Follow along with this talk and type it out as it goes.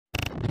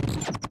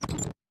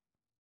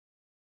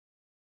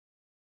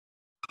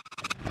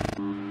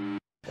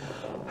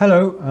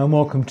Hello and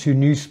welcome to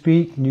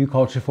Newspeak, New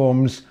Culture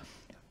Forum's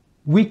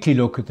weekly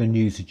look at the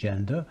news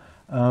agenda.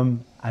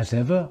 As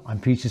ever, I'm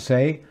pleased to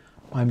say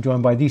I'm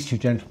joined by these two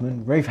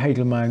gentlemen, Rafe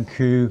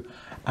Hagelman-Koo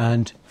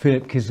and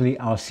Philip Kisley,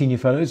 our senior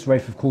fellows.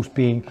 Rafe, of course,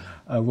 being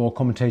a Royal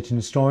Commentator and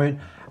Historian,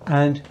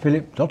 and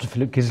Dr.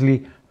 Philip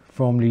Kisley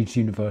from Leeds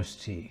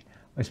University.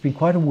 It's been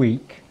quite a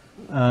week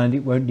and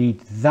it won't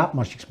need that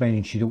much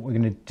explaining to you that we're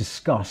going to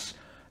discuss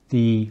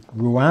the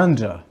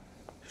Rwanda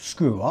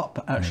screw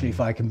up, actually,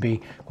 if I can be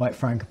quite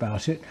frank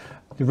about it,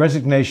 the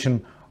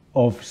resignation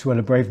of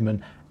Suella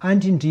Braverman,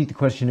 and indeed the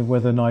question of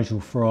whether Nigel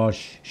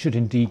Farage should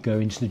indeed go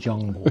into the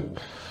jungle.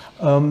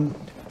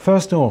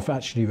 First off,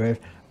 actually, Rafe,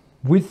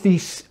 with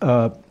this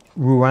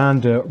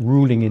Rwanda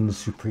ruling in the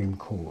Supreme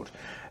Court,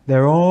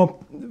 there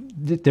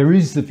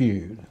is the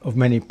view of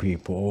many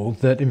people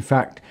that, in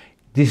fact,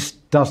 this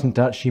doesn't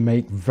actually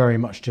make very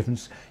much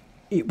difference.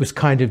 It was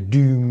kind of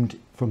doomed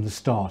from the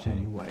start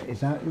anyway.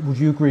 Would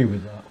you agree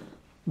with that?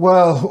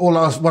 Well,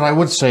 what I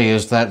would say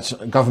is that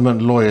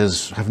government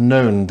lawyers have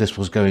known this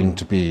was going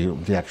to be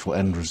the actual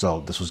end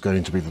result. This was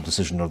going to be the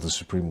decision of the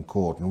Supreme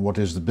Court. And what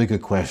is the bigger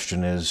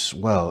question is,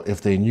 well,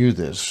 if they knew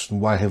this,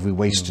 why have we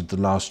wasted the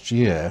last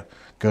year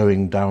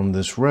going down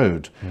this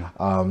road?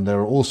 There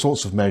are all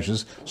sorts of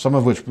measures, some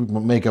of which we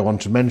may go on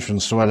to mention.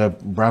 Suella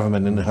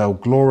Braverman, in her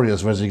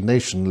glorious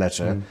resignation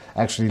letter,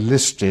 actually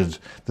listed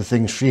the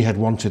things she had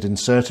wanted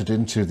inserted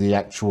into the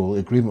actual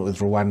agreement with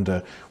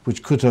Rwanda,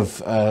 which could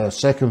have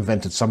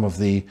circumvented some of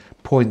the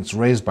points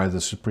raised by the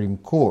Supreme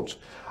Court,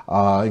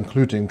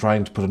 including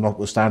trying to put a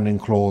notwithstanding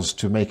clause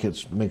to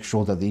make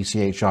sure that the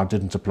ECHR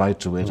didn't apply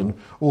to it, and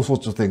all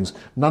sorts of things,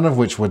 none of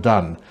which were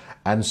done.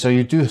 And so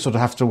you do sort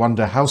of have to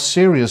wonder, how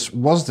serious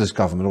was this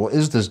government, or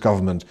is this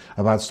government,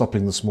 about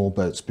stopping the small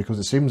boats? Because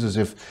it seems as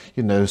if,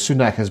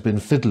 Sunak has been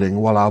fiddling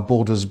while our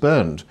borders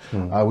burned.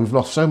 We've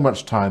lost so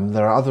much time.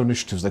 There are other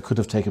initiatives that could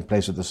have taken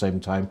place at the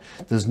same time.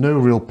 There's no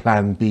real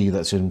plan B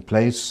that's in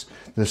place.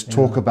 There's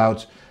talk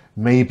about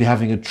maybe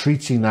having a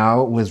treaty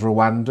now with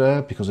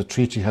Rwanda, because a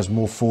treaty has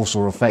more force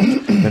or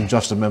effect than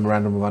just a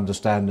memorandum of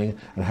understanding,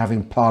 and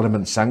having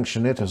Parliament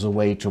sanction it as a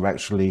way to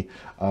actually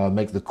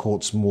make the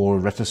courts more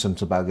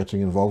reticent about getting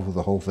involved with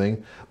the whole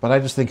thing. But I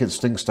just think it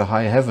stinks to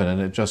high heaven,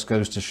 and it just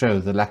goes to show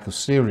the lack of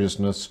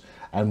seriousness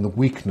and the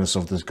weakness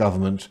of this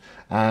government,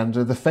 and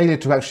the failure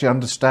to actually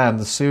understand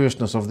the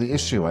seriousness of the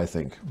issue, I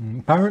think.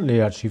 Apparently,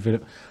 actually,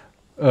 Philip,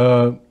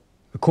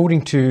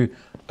 according to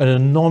an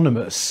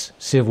anonymous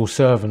civil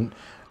servant,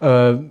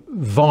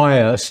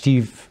 via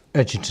Steve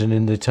Edgerton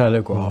in the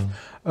Telegraph,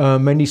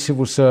 many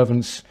civil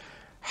servants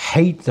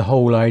hate the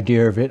whole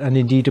idea of it, and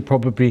indeed are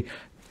probably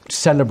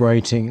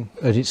celebrating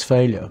at its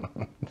failure.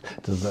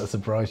 Does that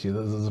surprise you?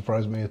 That doesn't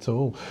surprise me at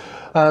all.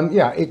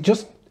 Yeah,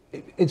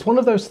 it's one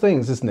of those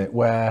things, isn't it,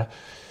 where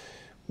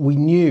we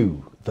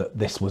knew that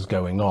this was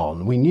going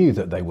on. We knew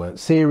that they weren't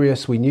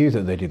serious. We knew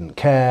that they didn't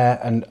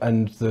care. And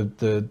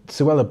the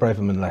Suella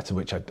Braverman letter,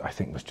 which I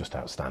think was just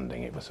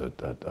outstanding. It was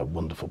a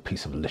wonderful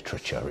piece of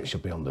literature. It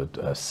should be on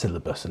the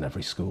syllabus in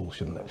every school,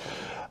 shouldn't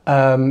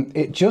it?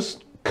 It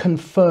just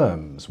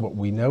confirms what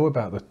we know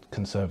about the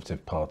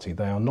Conservative Party.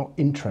 They are not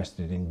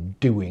interested in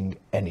doing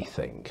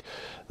anything.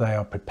 They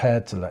are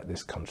prepared to let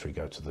this country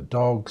go to the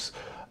dogs.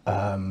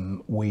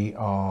 We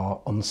are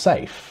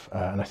unsafe,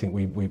 and I think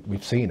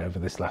we've seen over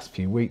this last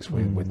few weeks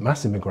with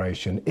mass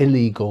immigration,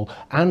 illegal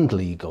and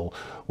legal,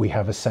 we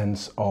have a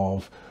sense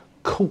of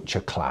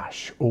culture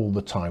clash all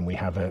the time. We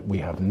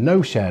have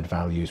no shared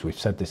values. We've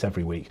said this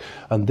every week,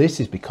 and this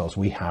is because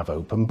we have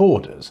open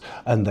borders,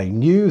 and they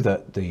knew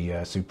that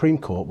the Supreme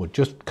Court would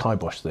just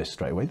kibosh this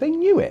straight away. They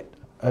knew it.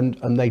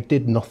 And they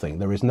did nothing.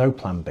 There is no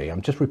plan B.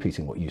 I'm just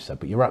repeating what you said,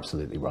 but you're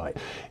absolutely right.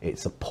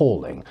 It's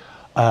appalling.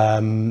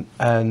 And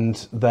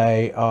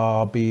they're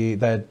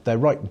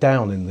right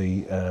down in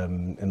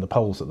the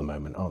polls at the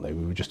moment, aren't they?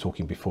 We were just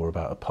talking before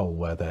about a poll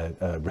where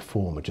their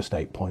Reform are just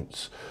 8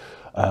 points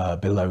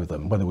below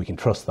them. Whether we can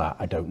trust that,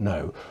 I don't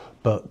know.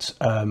 But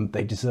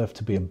they deserve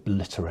to be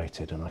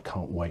obliterated, and I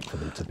can't wait for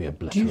them to be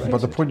obliterated. But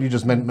the point you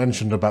just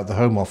mentioned about the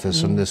Home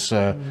Office and this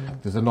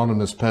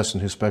anonymous person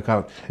who spoke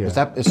out,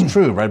 it's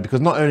true, right?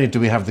 Because not only do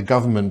we have the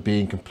government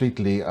being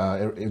completely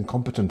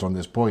incompetent on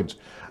this point,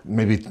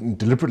 maybe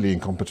deliberately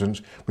incompetent,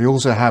 we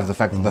also have the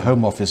fact that the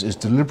Home Office is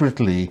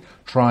deliberately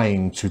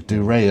trying to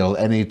derail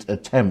any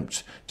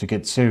attempt to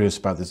get serious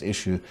about this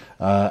issue.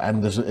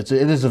 And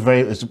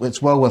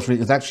it's well worth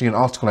reading. It's actually an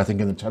article, I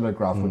think, in the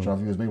Telegraph, which our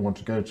viewers may want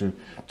to go to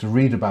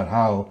read about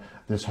how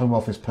this Home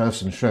Office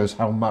person shows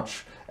how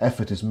much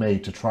effort is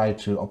made to try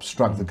to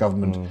obstruct the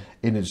government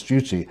in its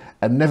duty.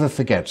 And never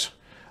forget,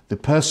 the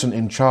person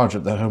in charge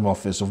at the Home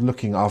Office of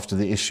looking after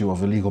the issue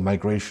of illegal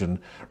migration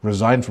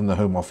resigned from the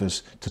Home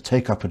Office to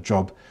take up a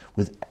job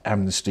with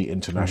Amnesty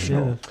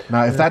International. Yes.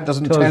 Now, if that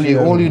doesn't Tells tell you you,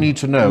 all you need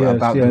to know yes,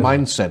 about the yes.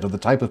 mindset of the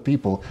type of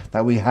people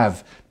that we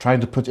have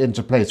trying to put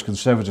into place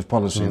conservative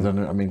policy,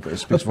 then, I mean, it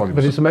speaks volumes.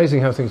 But it's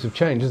amazing how things have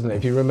changed, isn't it?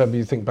 If you remember,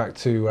 you think back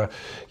to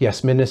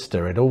Yes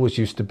Minister, it always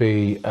used to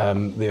be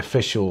the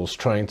officials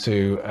trying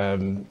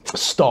to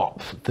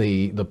stop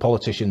the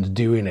politicians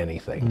doing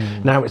anything.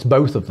 Now it's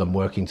both of them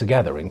working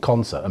together in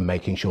concert and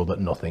making sure that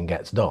nothing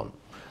gets done.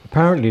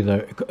 Apparently,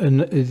 though,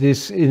 and in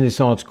this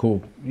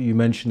article you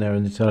mentioned there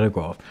in the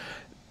Telegraph,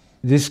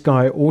 this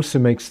guy also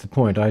makes the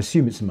point, I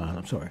assume it's a man,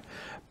 I'm sorry,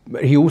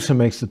 but he also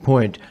makes the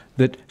point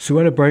that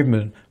Suella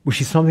Braverman,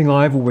 which is something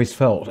I've always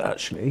felt,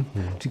 actually,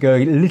 to go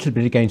a little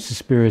bit against the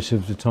spirit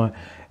of the time,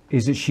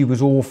 is that she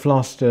was all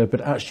fluster, but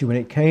actually when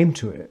it came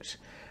to it,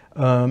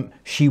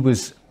 she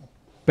was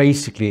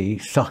basically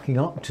sucking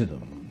up to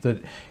them. That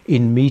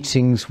in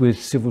meetings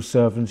with civil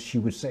servants, she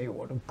would say,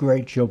 what a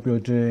great job you're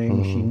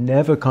doing. She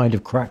never kind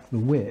of cracked the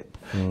whip,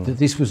 that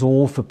this was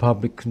all for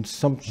public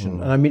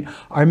consumption. And I mean,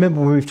 I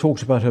remember when we've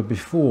talked about her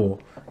before,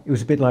 it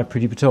was a bit like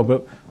Priti Patel,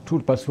 but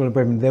talked about Suella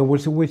Braverman, there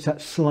was always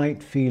that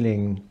slight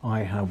feeling I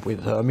have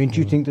with her. I mean, do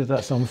you think that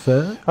that's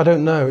unfair? I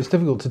don't know. It's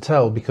difficult to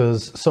tell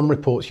because some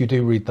reports you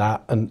do read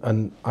that,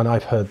 and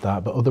I've heard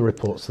that, but other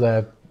reports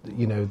they're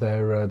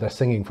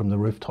singing from the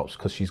rooftops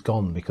because she's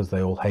gone, because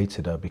they all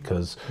hated her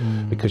because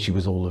she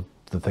was all of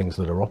the things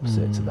that are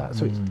opposite to that.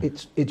 So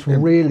it's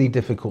really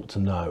difficult to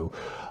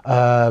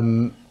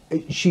know.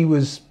 She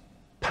was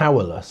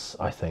powerless,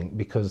 I think,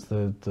 because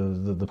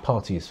the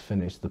party is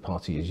finished, the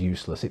party is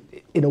useless.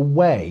 In a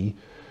way,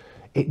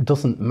 it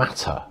doesn't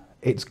matter.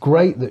 It's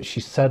great that she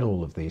said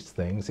all of these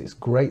things. It's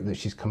great that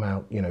she's come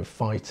out,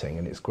 fighting,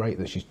 and it's great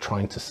that she's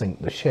trying to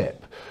sink the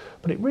ship.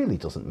 But it really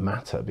doesn't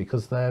matter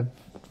because they're,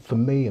 for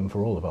me and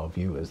for all of our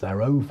viewers,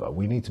 they're over.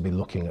 We need to be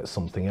looking at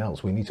something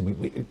else. We need to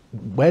be,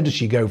 where does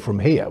she go from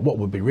here? What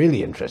would be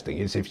really interesting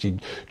is if she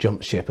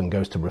jumps ship and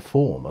goes to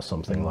Reform or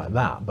something like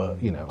that. But,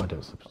 I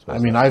don't suppose. I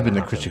mean, I've been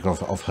a critic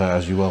of her,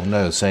 as you well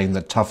know, saying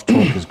that tough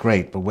talk is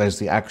great, but where's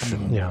the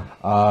action? Yeah.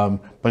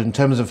 But in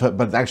terms of her,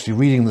 but actually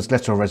reading this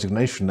letter of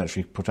resignation that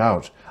she put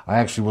out, I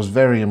actually was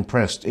very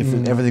impressed. If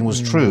everything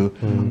was true,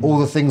 all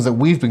the things that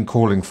we've been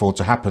calling for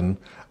to happen,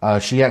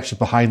 she actually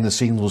behind the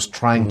scenes was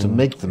trying to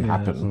make them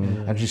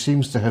happen. And she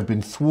seems to have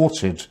been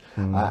thwarted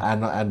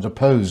and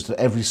opposed at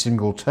every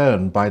single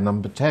turn by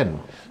Number 10.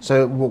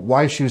 So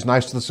why she was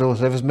nice to the civil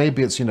service?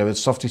 Maybe it's,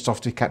 it's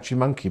softy, catchy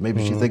monkey.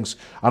 Maybe she thinks,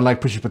 unlike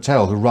Priti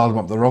Patel, who riled them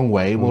up the wrong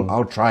way, well,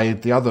 I'll try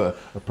the other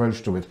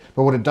approach to it.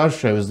 But what it does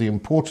show is the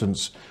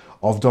importance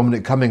of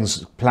Dominic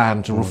Cummings'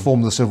 plan to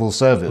reform the civil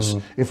service.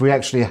 If we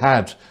actually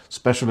had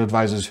special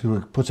advisors who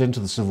were put into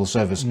the civil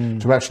service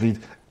to actually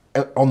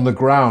on the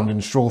ground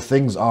ensure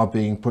things are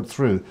being put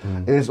through.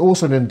 It is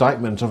also an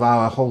indictment of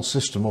our whole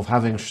system of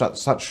having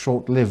such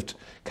short-lived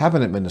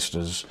cabinet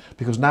ministers,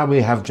 because now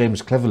we have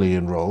James Cleverly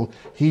in role.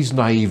 He's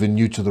naive and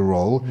new to the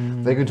role.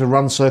 They're going to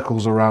run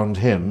circles around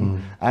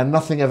him and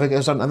nothing ever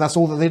gets done. And that's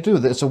all that they do.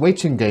 It's a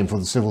waiting game for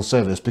the civil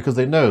service because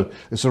they know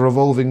it's a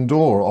revolving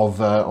door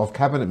of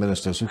cabinet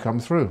ministers who come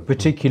through.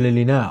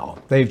 Particularly now.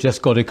 They've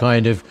just got to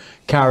kind of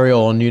carry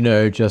on,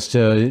 just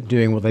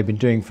doing what they've been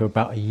doing for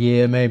about a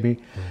year maybe.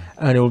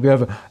 And it will be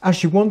over.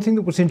 Actually, one thing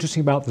that was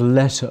interesting about the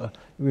letter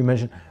we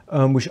mentioned,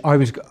 which I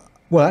was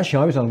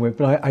unaware of,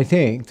 but I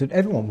think that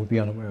everyone would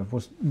be unaware of,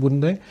 wouldn't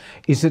they?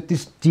 Is that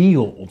this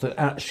deal that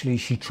actually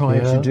she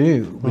tried to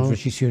do with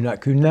Rishi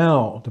Sunak, who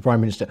now, the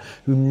Prime Minister,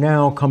 who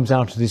now comes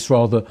out of this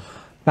rather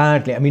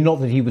badly. I mean,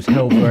 not that he was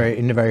held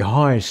in a very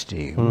high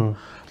esteem,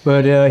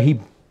 but he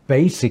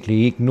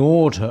basically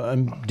ignored her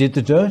and did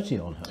the dirty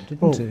on her,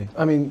 didn't he?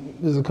 I mean,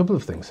 there's a couple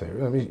of things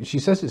here. I mean, she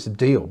says it's a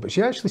deal, but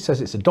she actually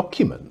says it's a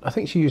document. I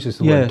think she uses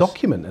the word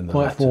document in the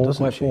letter, doesn't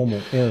she? Quite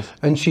formal, yes.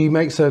 And she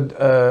makes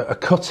a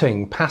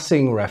cutting,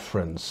 passing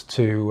reference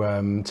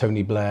to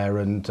Tony Blair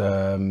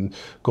and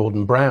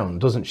Gordon Brown,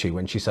 doesn't she,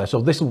 when she says,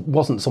 oh, this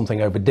wasn't something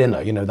over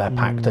dinner, they're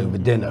packed over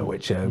dinner,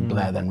 which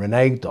Blair then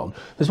reneged on.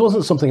 This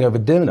wasn't something over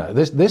dinner.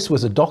 This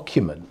was a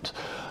document.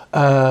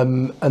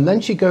 And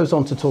then she goes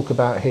on to talk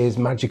about his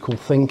magical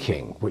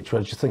thinking, which I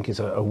just think is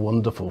a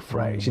wonderful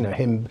phrase.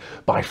 Him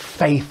by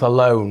faith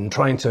alone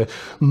trying to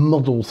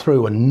muddle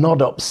through and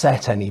not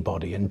upset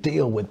anybody and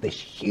deal with this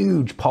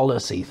huge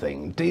policy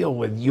thing, deal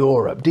with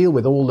Europe, deal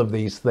with all of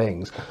these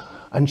things.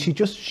 And she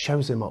just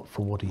shows him up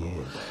for what he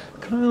is.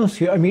 Can I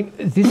ask you, I mean,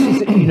 this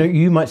is,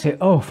 you might say,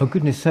 oh, for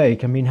goodness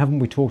sake, I mean, haven't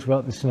we talked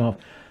about this enough?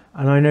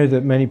 And I know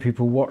that many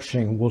people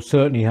watching will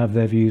certainly have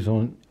their views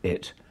on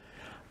it.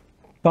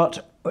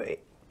 But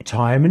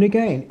time and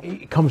again,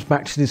 it comes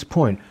back to this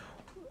point.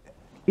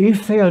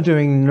 If they are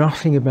doing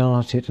nothing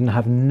about it and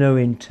have no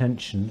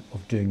intention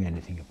of doing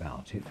anything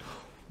about it,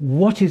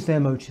 what is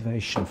their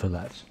motivation for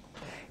that?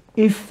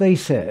 If they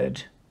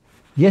said,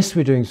 yes,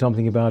 we're doing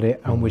something about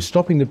it and we're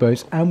stopping the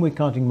boats and we're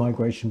cutting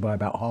migration by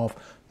about half,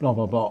 blah,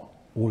 blah, blah,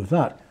 all of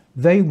that,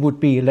 they would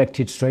be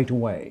elected straight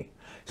away.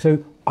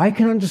 So I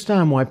can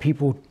understand why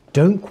people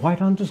don't quite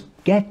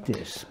get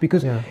this,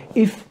 because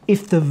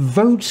if the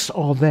votes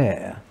are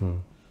there,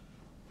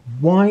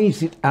 why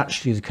is it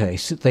actually the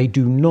case that they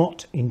do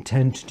not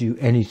intend to do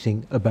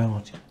anything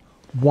about it?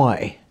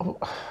 Why?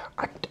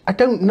 I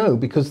don't know,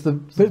 because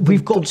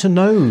we've got to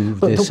know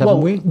this,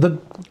 haven't we? The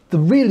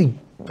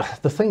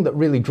thing that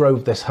really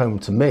drove this home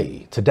to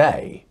me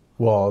today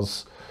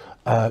was,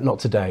 not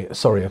today,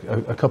 sorry,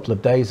 a couple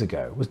of days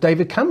ago, was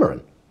David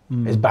Cameron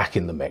is back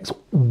in the mix.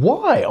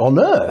 Why on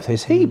earth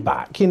is he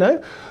back? You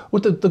know,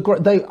 with I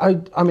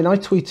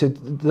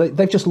tweeted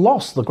they've just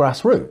lost the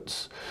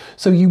grassroots.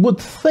 So you would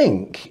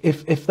think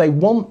if they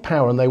want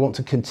power and they want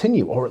to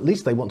continue, or at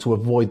least they want to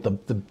avoid the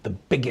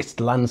biggest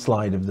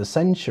landslide of the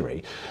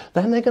century,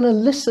 then they're going to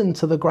listen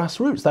to the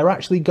grassroots. They're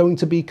actually going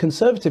to be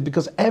conservative,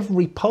 because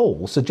every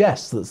poll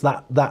suggests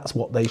that's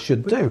what they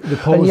should do,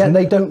 and yet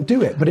they don't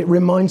do it. But it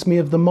reminds me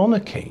of the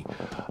monarchy.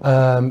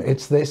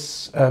 It's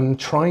this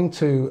trying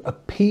to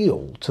appeal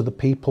to the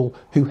people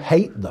who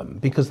hate them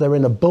because they're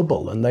in a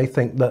bubble and they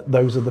think that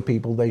those are the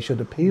people they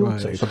should appeal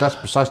to. But that's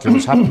precisely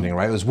what's happening,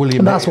 right? It was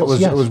William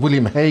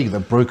Hague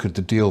that brokered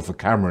the deal for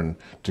Cameron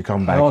to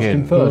come back in. Asked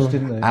him first,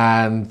 didn't they?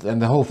 And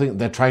the whole thing,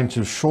 they're trying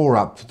to shore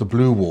up the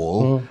blue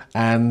wall,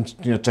 and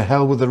to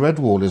hell with the red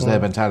wall is their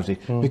mentality.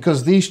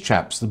 Because these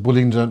chaps, the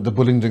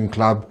Bullingdon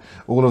Club,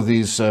 all of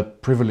these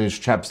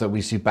privileged chaps that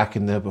we see back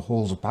in the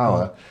halls of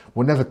power,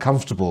 were never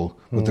comfortable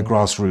with the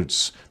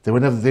grassroots. They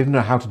didn't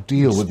know how to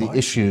deal with the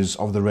issues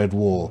of the red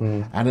wall,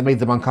 and it made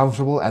them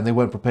uncomfortable, and they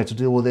weren't prepared to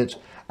deal with it.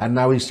 And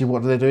now we see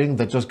what they're doing.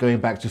 They're just going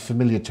back to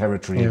familiar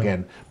territory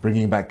again,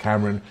 bringing back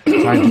Cameron,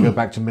 trying to go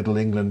back to Middle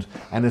England,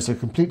 and it's a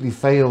completely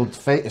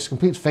it's a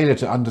complete failure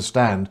to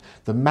understand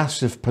the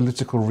massive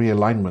political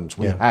realignment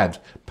we had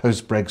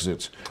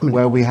post-Brexit,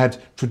 where we had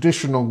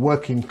traditional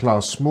working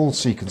class, small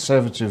c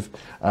conservative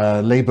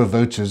Labour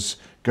voters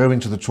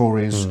going to the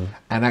Tories,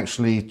 and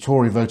actually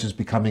Tory voters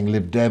becoming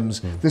Lib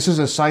Dems. This is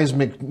a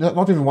seismic,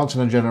 not even once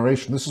in a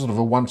generation, this is sort of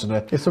a once in a,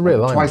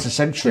 twice a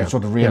century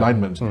sort of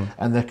realignment.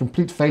 And their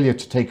complete failure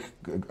to take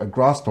a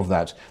grasp of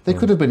that. They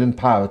could have been in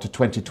power to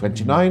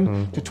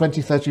 2029, to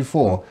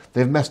 2034.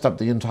 They've messed up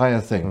the entire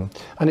thing.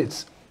 And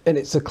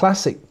it's a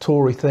classic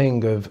Tory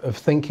thing of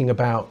thinking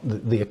about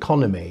the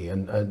economy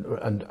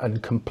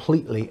and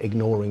completely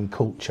ignoring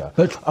culture.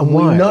 And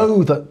we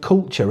know that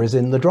culture is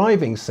in the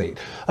driving seat.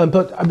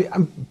 But I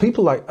mean,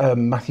 people like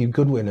Matthew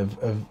Goodwin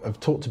have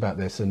talked about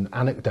this, and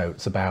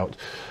anecdotes about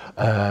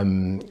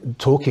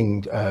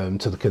talking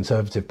to the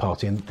Conservative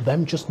Party and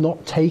them just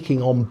not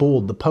taking on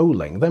board the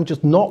polling, them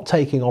just not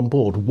taking on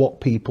board what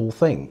people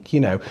think.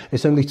 You know,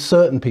 it's only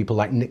certain people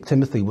like Nick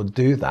Timothy would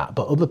do that,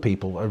 but other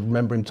people, I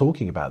remember him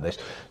talking about this,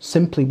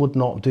 simply would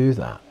not do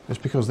that. It's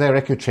because their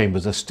echo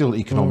chambers are still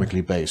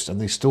economically based, and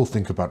they still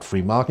think about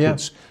free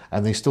markets,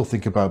 and they still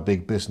think about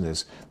big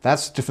business.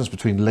 That's the difference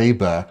between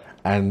Labour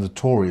and the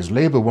Tories.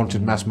 Labour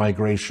wanted mass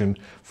migration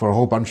for a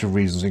whole bunch of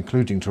reasons,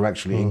 including to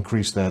actually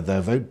increase their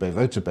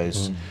voter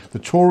base. The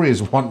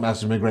Tories want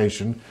mass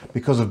immigration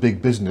because of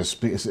big business.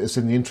 It's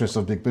in the interest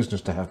of big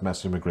business to have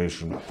mass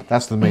immigration.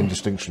 That's the main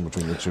distinction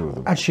between the two of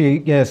them. Actually,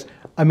 yes.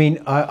 I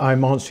mean,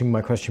 I'm answering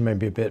my question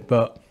maybe a bit,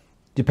 but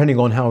depending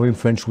on how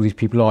influential these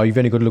people are, you've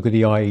only got to look at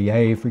the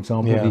IEA, for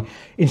example, the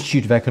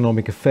Institute of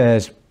Economic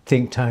Affairs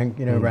think tank,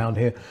 around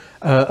here.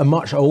 A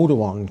much older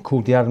one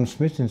called the Adam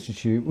Smith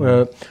Institute,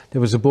 where there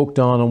was a book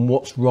done on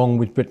what's wrong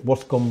with Britain,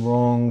 what's gone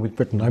wrong with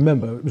Britain. I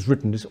remember it was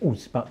written,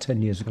 it's about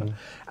 10 years ago.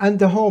 And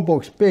the whole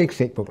book's big,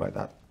 thick book like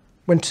that.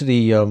 Went to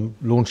the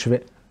launch of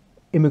it.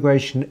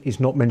 Immigration is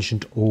not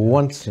mentioned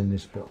once in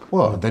this book.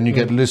 Well, then you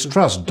get Liz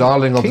Truss,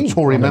 darling of the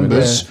Tory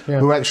members,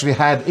 who actually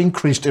had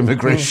increased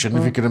immigration,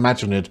 if you can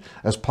imagine it,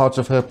 as part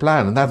of her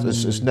plan. And that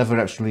is never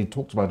actually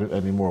talked about it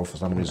anymore for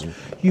some reason.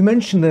 You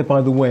mentioned there,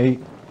 by the way,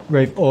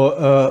 Rafe,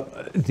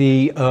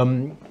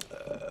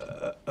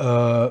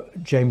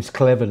 James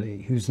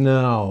Cleverly, who's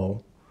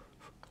now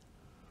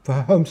for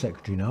Home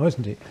Secretary now,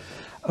 isn't he?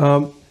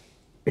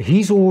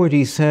 He's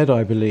already said,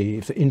 I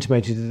believe,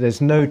 intimated that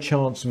there's no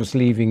chance of us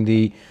leaving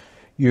the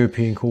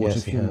European Court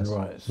of Human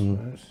Rights.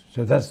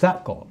 So that's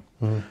that gone.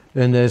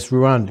 Then there's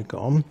Rwanda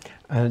gone,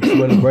 and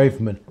Suella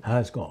Braverman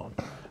has gone.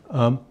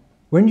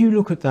 When you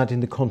look at that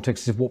in the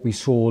context of what we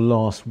saw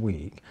last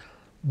week,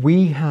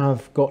 we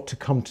have got to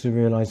come to the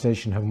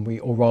realization, haven't we?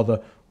 Or rather,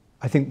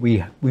 I think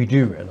we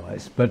do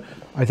realize, but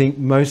I think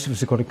most of us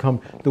have got to come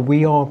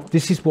that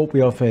this is what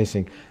we are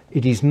facing.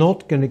 It is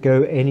not going to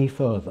go any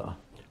further,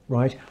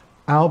 right?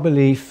 Our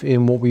belief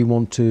in what we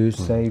want to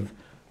save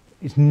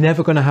is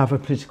never going to have a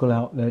political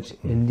outlet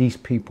in these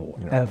people,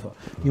 ever.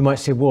 You might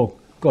say, well,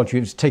 God,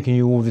 it's taken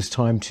you all this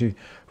time to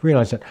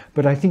realize that.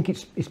 But I think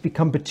it's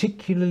become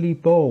particularly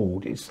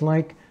bold. It's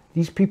like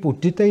these people,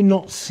 did they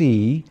not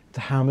see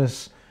the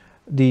Hamas,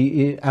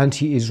 the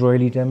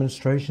anti-Israeli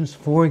demonstrations,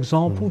 for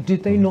example?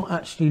 Did they not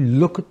actually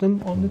look at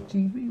them on the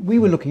TV? We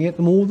were looking at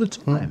them all the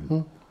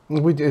time.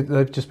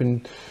 They've just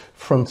been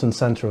front and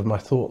centre of my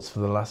thoughts for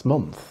the last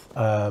month,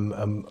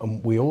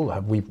 and we all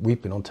have.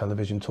 We've been on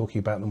television talking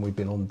about them. We've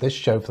been on this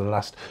show for the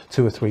last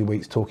 2 or 3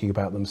 weeks talking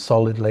about them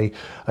solidly,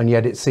 and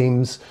yet it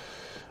seems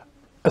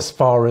as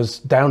far as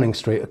Downing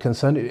Street are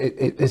concerned,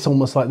 it's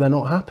almost like they're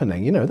not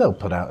happening. You know, they'll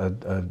put out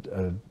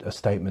a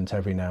statement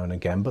every now and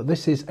again, but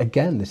this is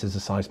a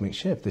seismic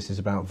shift. This is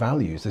about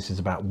values. This is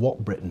about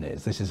what Britain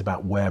is. This is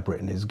about where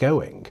Britain is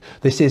going.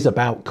 This is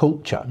about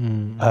culture.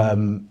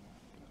 And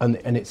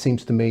it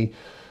seems to me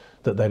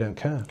that they don't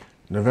care.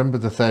 November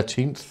the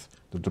 13th,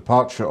 the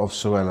departure of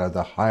Suella,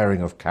 the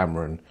hiring of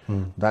Cameron,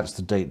 that's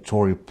the date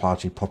Tory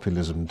party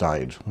populism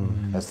died.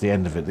 That's the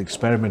end of it. The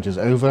experiment is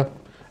over.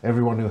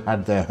 Everyone who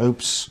had their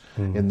hopes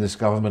in this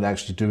government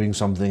actually doing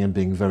something and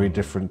being very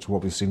different to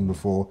what we've seen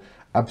before,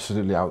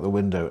 absolutely out the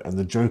window. And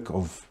the joke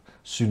of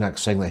Sunak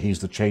saying that he's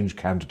the change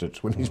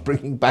candidate when he's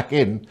bringing back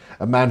in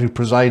a man who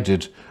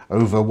presided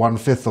over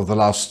 1/5 of the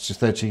last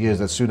 30 years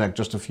that Sunak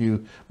just a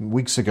few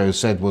weeks ago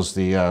said was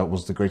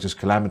the greatest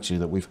calamity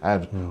that we've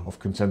had of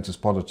consensus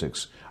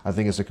politics. I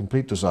think it's a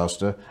complete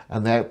disaster,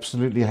 and they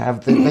absolutely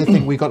have. They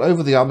think we got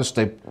over the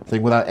armistice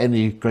thing without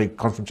any great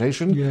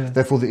confrontation.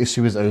 Therefore, the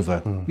issue is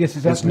over. Yes,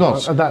 exactly. It's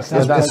not.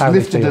 That's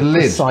lifted a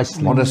lid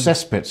precisely on a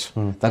cesspit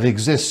that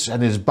exists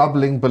and is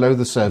bubbling below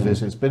the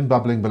surface. It's been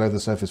bubbling below the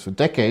surface for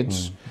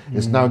decades.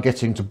 It's now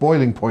getting to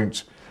boiling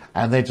point,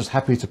 and they're just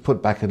happy to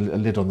put back a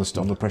lid on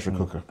the pressure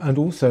cooker. And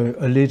also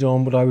a lid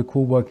on what I would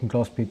call working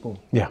class people.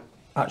 Yeah.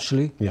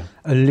 Actually, Yeah.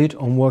 a lid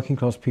on working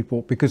class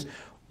people, because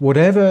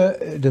whatever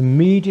the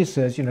media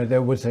says, you know,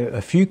 there was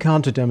a few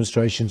counter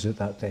demonstrations at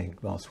that thing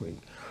last week.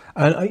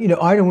 And, you know,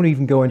 I don't want to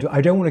even go into,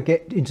 I don't want to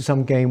get into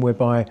some game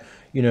whereby,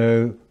 you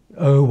know,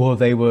 oh, well,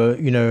 they were,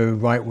 you know,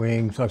 right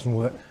wing, such and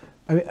all that.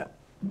 I mean,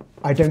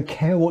 I don't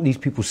care what these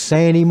people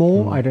say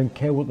anymore. I don't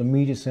care what the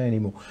media say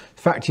anymore.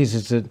 The fact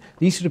is that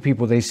these sort of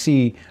people, they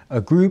see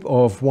a group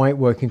of white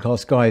working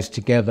class guys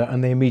together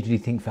and they immediately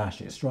think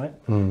fascist, right?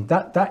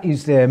 That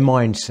is their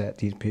mindset,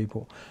 these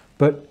people.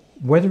 But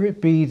whether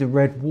it be the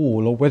Red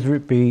Wall or whether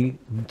it be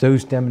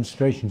those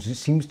demonstrations, it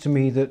seems to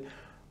me that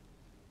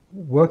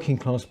working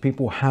class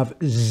people have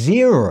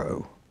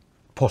zero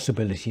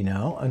possibility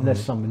now, unless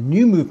some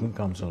new movement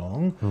comes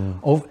along,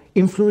 of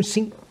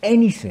influencing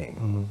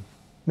anything.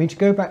 I mean, to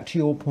go back to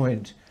your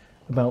point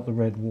about the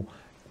Red Wall,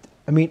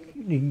 I mean,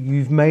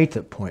 you've made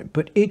that point,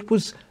 but it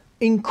was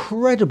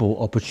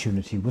incredible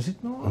opportunity, was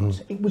it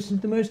not? It was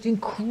the most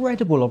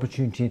incredible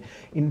opportunity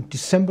in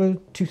December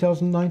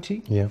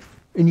 2019. Yeah.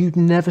 And you'd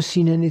never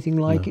seen anything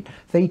like it.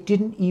 They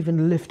didn't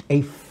even lift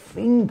a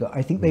finger.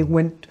 I think they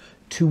went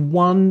to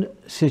one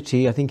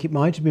city, I think it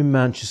might have been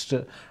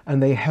Manchester,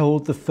 and they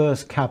held the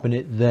first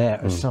cabinet there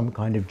as some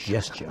kind of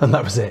gesture. And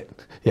that was it.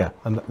 Yeah,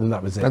 and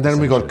that was it. And then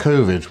we got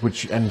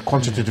COVID, and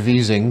quantitative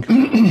easing,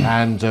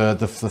 and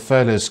the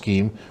furlough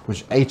scheme,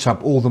 which ate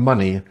up all the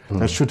money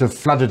that should have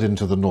flooded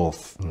into the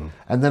north.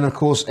 And then, of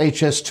course,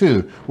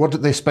 HS2. What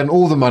did they spend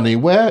all the money?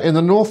 Where? In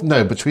the north?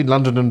 No, between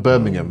London and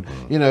Birmingham.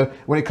 You know,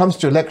 when it comes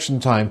to election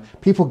time,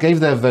 people gave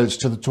their votes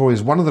to the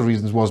Tories. One of the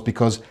reasons was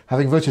because,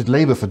 having voted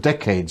Labour for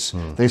decades,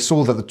 they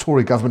saw that the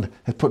Tory government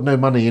had put no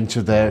money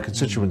into their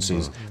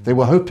constituencies. They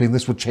were hoping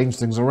this would change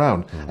things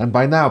around. And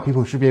by now,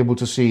 people should be able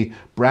to see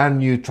brand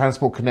new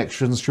transport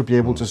connections, should be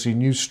able to see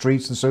new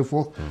streets and so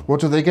forth. What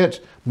do they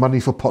get? Money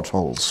for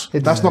potholes.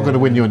 That's not going to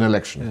win you an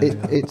election.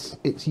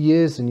 It's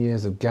years and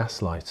years of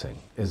gaslighting,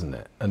 isn't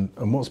it? And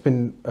what's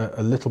been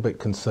a little bit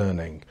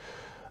concerning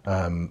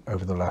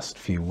over the last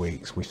few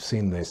weeks, we've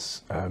seen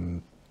this,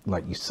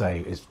 like you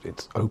say,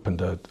 it's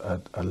opened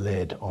a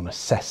lid on a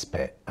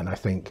cesspit. And I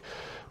think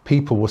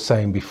people were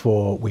saying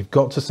before, we've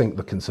got to sink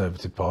the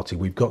Conservative Party,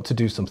 we've got to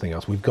do something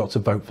else, we've got to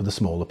vote for the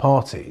smaller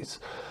parties.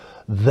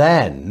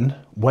 Then,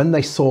 when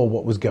they saw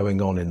what was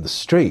going on in the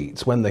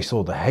streets, when they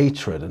saw the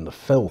hatred and the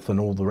filth and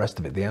all the rest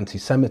of it, the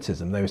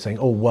anti-Semitism, they were saying,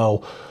 oh,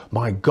 well,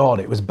 my God,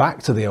 it was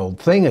back to the old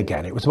thing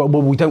again. It was, well,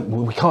 we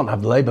can't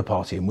have the Labour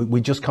Party in. We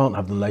just can't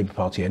have the Labour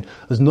Party in.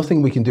 There's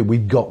nothing we can do.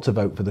 We've got to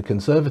vote for the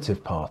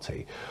Conservative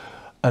Party.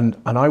 And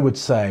I would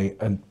say,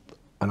 and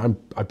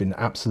I've been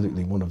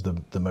absolutely one of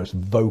the most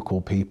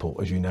vocal people,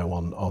 as you know,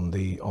 on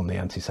the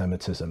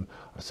anti-Semitism.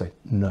 I say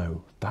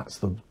no, that's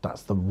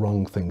the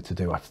wrong thing to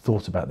do. I've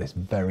thought about this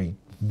very,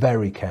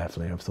 very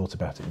carefully. I've thought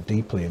about it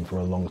deeply and for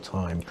a long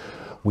time.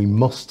 We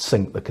must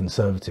sink the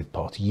Conservative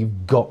Party.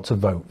 You've got to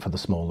vote for the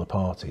smaller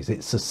parties.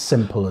 It's as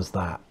simple as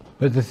that.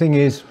 But the thing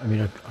is, I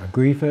mean, I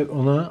agree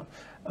on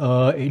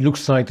that. It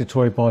looks like the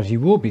Tory party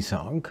will be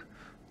sunk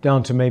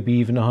down to maybe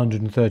even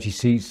 130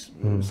 seats.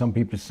 Some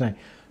people are saying.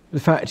 The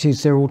fact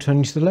is, they're all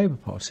turning to the Labour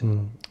Party.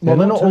 Well,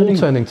 they're not all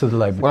turning to the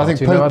Labour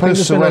Party. Well, I think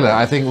post-Suella,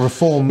 I think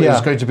Reform is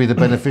going to be the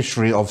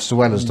beneficiary of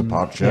Suella's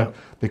departure,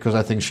 because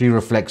I think she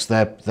reflects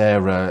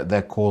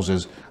their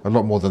causes a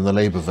lot more than the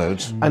Labour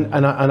vote. And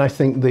I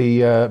think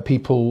the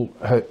people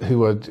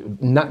who are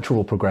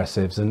natural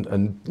progressives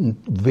and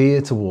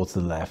veer towards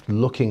the left,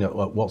 looking at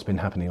what's been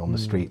happening on the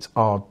streets,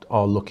 are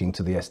looking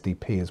to the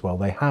SDP as well.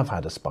 They have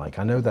had a spike.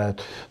 I know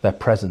their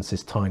presence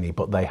is tiny,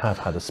 but they have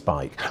had a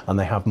spike, and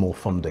they have more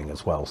funding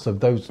as well. So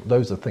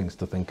those are things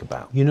to think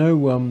about. You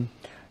know,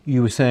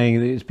 you were saying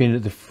that it's been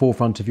at the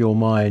forefront of your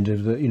mind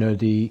of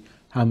the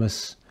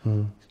Hamas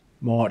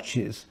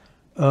marches.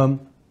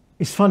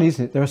 It's funny,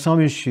 isn't it? There are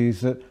some issues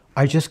that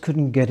I just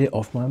couldn't get it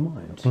off my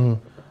mind.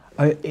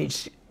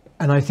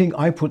 And I think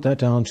I put that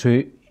down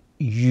to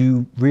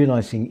you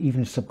realizing,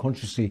 even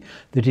subconsciously,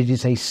 that it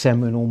is a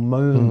seminal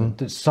moment,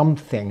 that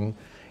something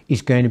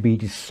is going to be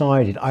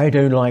decided. I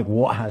don't like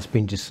what has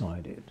been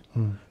decided,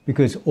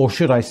 because, or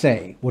should I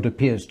say, what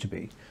appears to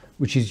be,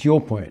 which is your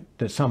point,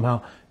 that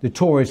somehow the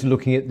Tories are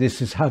looking at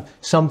this as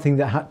something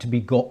that had to be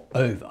got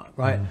over,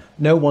 right?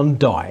 No one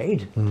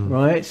died,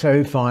 right?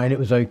 So fine, it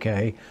was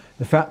okay.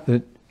 The fact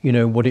that, you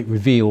know, what it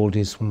revealed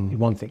is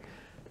one thing.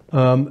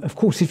 Of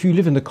course, if you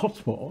live in the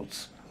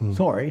Cotswolds,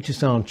 sorry to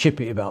sound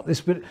chippy about this,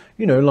 but,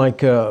 you know,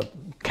 like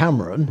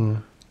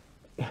Cameron,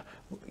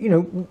 you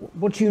know,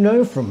 what do you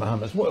know from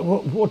Bahamas?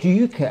 What do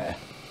you care?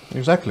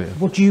 Exactly.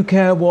 What do you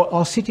care what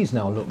our cities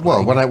now look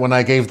like? Well, when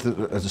I gave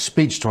the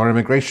speech to our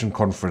immigration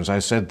conference, I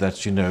said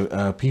that, you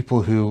know,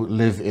 people who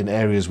live in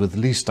areas with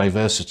least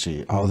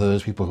diversity are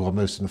those people who are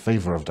most in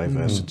favour of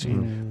diversity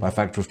by a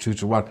factor of 2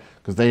 to 1,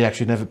 because they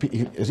actually never.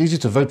 It's easy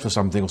to vote for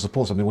something or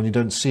support something when you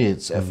don't see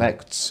its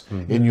effects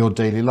in your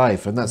daily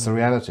life, and that's the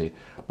reality.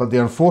 But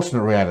the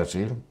unfortunate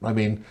reality, I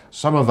mean,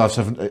 some of us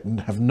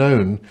have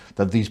known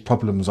that these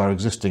problems are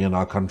existing in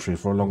our country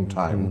for a long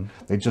time.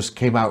 They just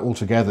came out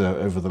altogether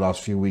over the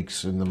last few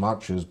weeks in the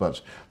marches,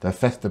 but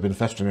they've been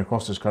festering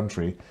across this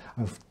country.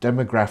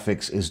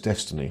 Demographics is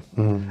destiny,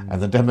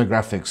 and the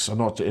demographics are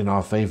not in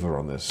our favour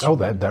on this. Oh,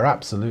 they're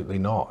absolutely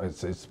not.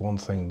 It's one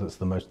thing that's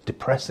the most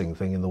depressing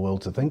thing in the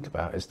world to think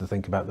about, is to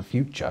think about the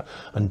future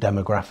and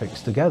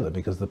demographics together,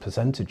 because the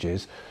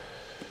percentages,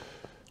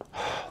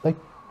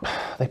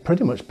 they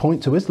pretty much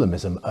point to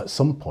Islamism at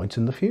some point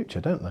in the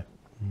future, don't they?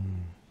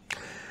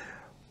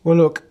 Well,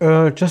 look,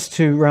 just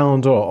to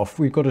round off,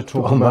 we've got to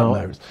talk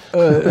about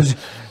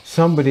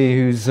somebody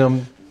who's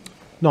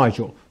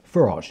Nigel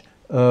Farage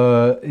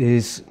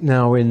is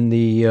now in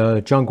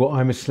the jungle.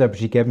 I'm a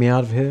celebrity, get me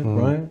out of here,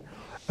 right?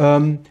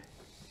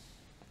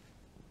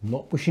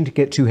 Not wishing to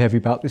get too heavy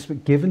about this,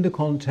 but given the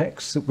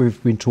context that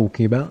we've been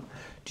talking about,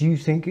 do you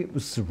think it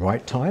was the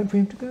right time for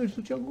him to go to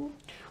the jungle?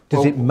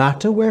 Does it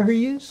matter where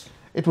he is?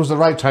 It was the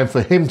right time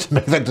for him to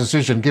make that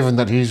decision, given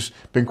that he's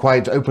been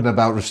quite open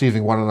about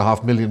receiving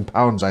 £1.5 million,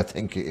 I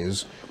think it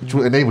is, which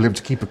will enable him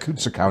to keep a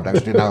Coutts account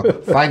actually now,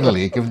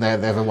 finally, given they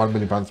have a £1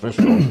 million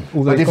threshold.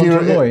 Although he's gone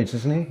to Lloyd's,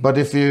 isn't he? But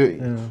if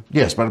you,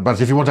 yes,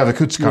 but if you want to have a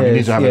Coutts account, you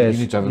need to have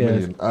a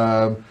million.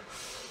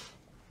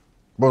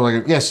 Well,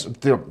 yes,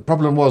 the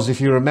problem was,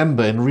 if you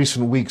remember, in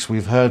recent weeks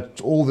we've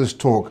heard all this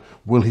talk,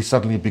 will he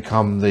suddenly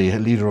become the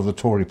leader of the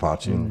Tory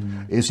party?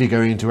 Is he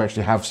going to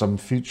actually have some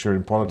future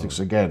in politics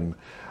again?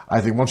 I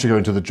think once you go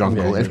into the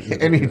jungle,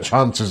 any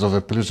chances of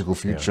a political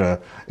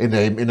future in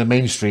a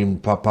mainstream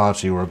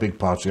party or a big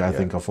party, I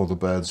think, are for the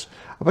birds.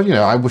 But, you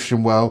know, I wish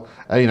him well.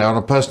 You know, on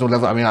a personal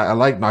level, I mean, I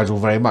like Nigel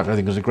very much. I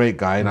think he's a great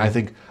guy, and I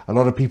think a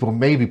lot of people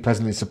may be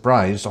pleasantly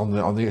surprised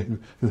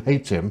who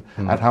hate him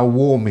at how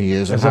warm he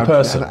is as a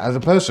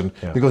person.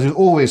 Because he's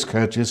always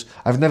courteous.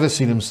 I've never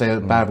seen him say a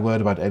bad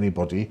word about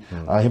anybody.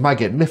 He might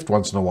get miffed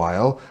once in a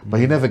while, but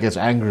he never gets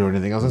angry or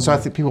anything else. And so I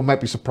think people might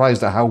be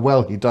surprised at how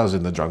well he does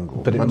in the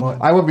jungle. But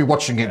I won't be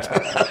watching it.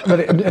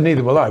 And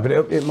neither will I. But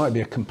it might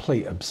be a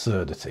complete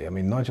absurdity. I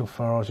mean, Nigel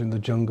Farage in the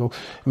jungle.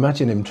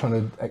 Imagine him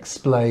trying to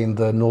explain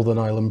the Northern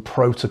Ireland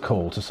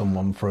Protocol to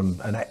someone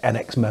from an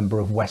ex-member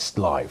of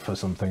Westlife or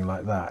something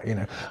like that. You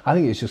know, I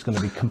think it's just going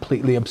to be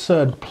completely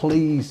absurd.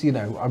 Please, you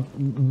know,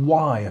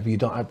 why have you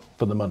done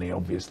for the money,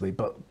 obviously,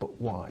 but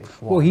why?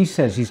 Well, he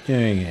says he's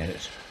doing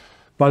it.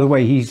 By the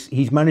way,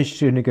 he's managed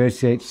to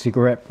negotiate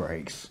cigarette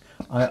breaks.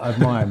 I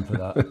admire him for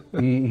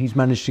that. He's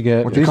managed to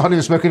get. Well, you can't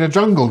even smoke in a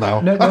jungle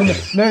now. No.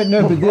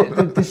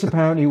 But this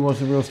apparently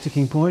was a real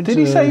sticking point. Did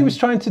he say he was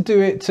trying to do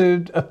it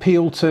to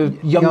appeal to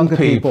younger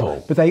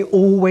people? But they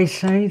always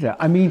say that.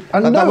 I mean,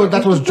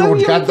 that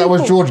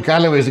was George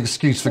Galloway's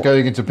excuse for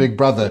going into Big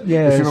Brother.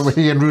 Yes. If you remember,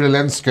 he and Runa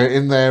Lenska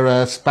in their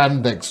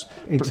spandex.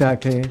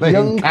 Exactly.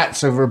 Playing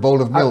cats over a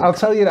bowl of milk. I'll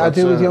tell you that I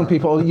deal with young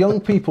people.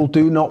 Young people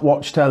do not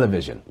watch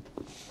television.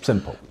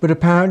 Simple. But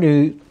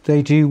apparently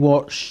they do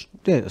watch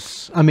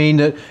this. I mean,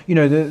 you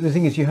know, the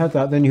thing is, you had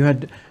that, then you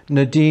had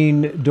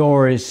Nadine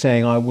Dorries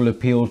saying, I will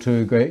appeal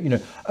to a great, you know,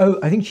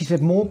 I think she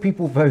said more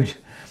people vote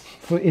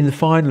in the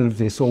final of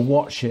this or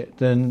watch it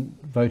than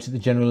vote at the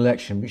general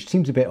election, which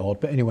seems a bit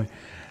odd, but anyway,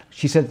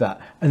 she said that.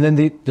 And then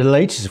the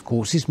latest, of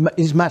course,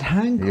 is Matt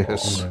Hancock,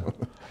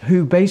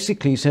 who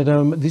basically said,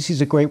 this is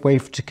a great way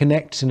to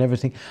connect and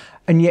everything.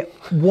 And yet,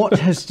 what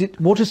is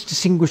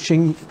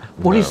distinguishing,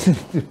 what is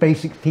the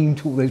basic theme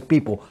to all those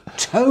people?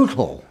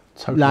 Total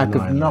lack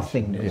of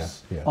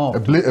nothingness.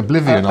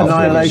 Oblivion.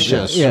 Annihilation.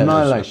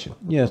 Annihilation.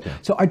 Yes. Yeah.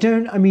 So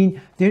I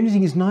mean, the only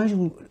thing is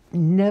Nigel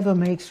never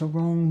makes a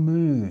wrong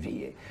move.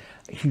 He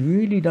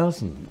really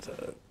doesn't.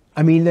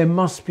 I mean, there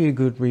must be a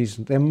good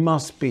reason. There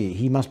must be.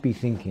 He must be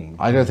thinking.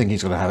 I don't think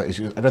he's going to have. I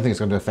don't think it's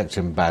going to affect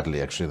him badly.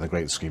 Actually, in the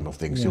great scheme of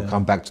things, he'll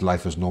come back to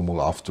life as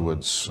normal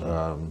afterwards.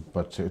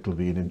 But it'll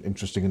be an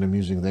interesting and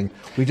amusing thing.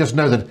 We just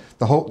know that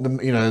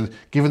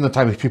given the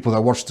type of people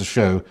that watch the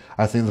show,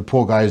 I think the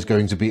poor guy is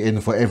going to be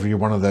in for every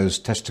one of those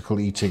testicle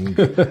eating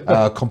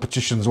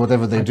competitions,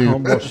 whatever they do. I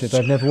can't watch it.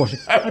 I've never watched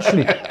it.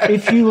 Actually,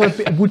 if you were,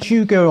 would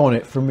you go on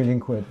it for £1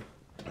 million?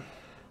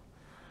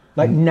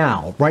 Like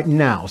now, right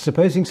now,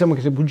 supposing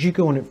someone said, would you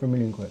go on it for £1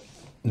 million?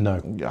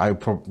 No. I have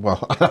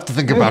to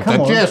think about that.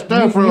 On. Yes, no,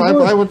 I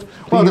would.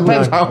 Well, it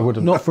depends how. I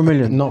wouldn't. Not for £1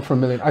 million. Not for £1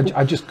 million.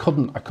 I just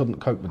couldn't. I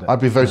couldn't cope with it. I'd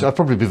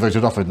probably be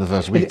voted off in the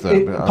first week,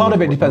 though. Part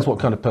of it depends what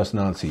kind of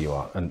personality you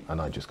are, and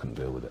I just couldn't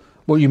deal with it.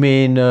 What you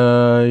mean?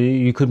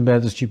 You couldn't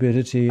bear the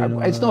stupidity?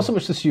 It's not so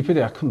much the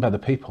stupidity. I couldn't bear the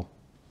people.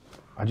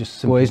 I just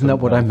simply. Well, isn't that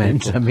what I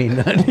meant? People. I mean,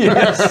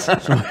 yes.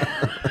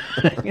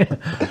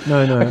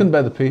 No. I couldn't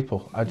bear the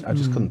people. I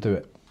just couldn't do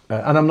it.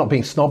 And I'm not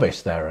being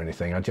snobbish there or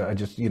anything. I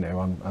just,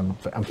 I'm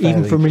fairly,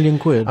 even for £1 million.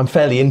 I'm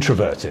fairly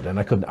introverted, and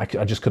I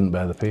just couldn't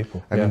bear the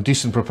people. And a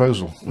decent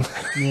proposal.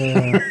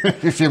 Yeah.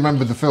 If you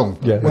remember the film.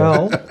 Yeah.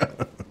 Well,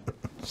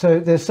 so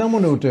there's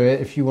someone who'll do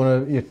it if you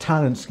want to. Your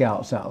talent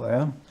scouts out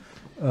there.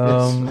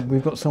 Yes.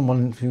 We've got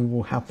someone who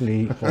will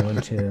happily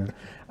volunteer.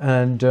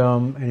 And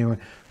anyway,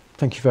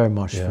 thank you very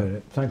much for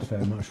it. Thanks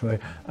very much, Ray.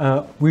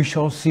 We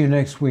shall see you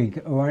next week.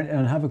 All right,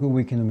 and have a good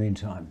week in the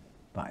meantime.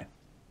 Bye.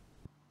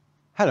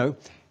 Hello.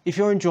 If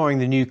you're enjoying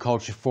the New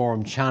Culture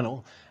Forum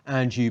channel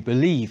and you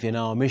believe in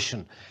our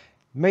mission,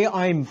 may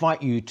I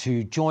invite you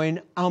to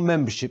join our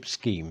membership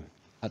scheme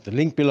at the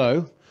link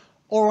below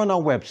or on our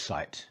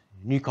website,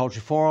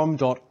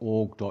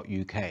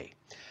 newcultureforum.org.uk.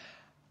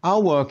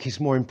 Our work is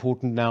more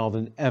important now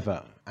than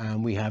ever,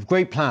 and we have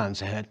great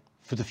plans ahead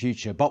for the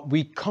future, but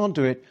we can't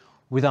do it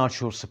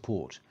without your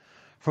support.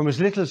 From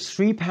as little as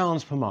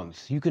 £3 per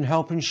month, you can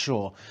help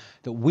ensure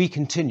that we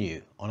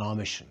continue on our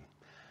mission.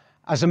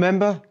 As a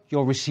member,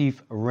 you'll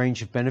receive a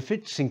range of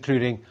benefits,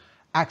 including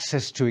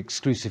access to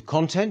exclusive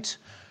content,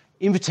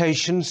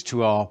 invitations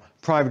to our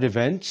private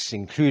events,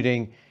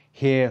 including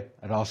here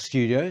at our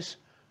studios,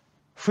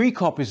 free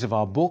copies of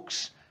our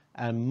books,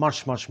 and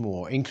much, much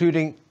more,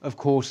 including, of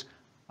course,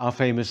 our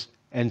famous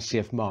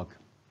NCF mug.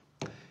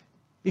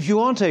 If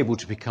you aren't able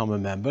to become a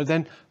member,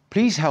 then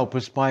please help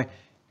us by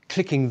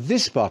clicking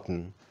this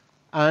button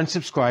and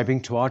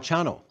subscribing to our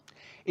channel.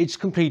 It's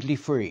completely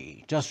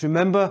free. Just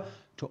remember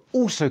to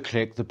also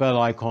click the bell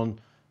icon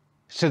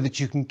so that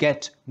you can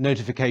get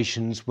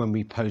notifications when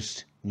we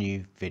post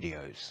new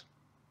videos.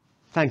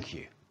 Thank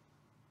you.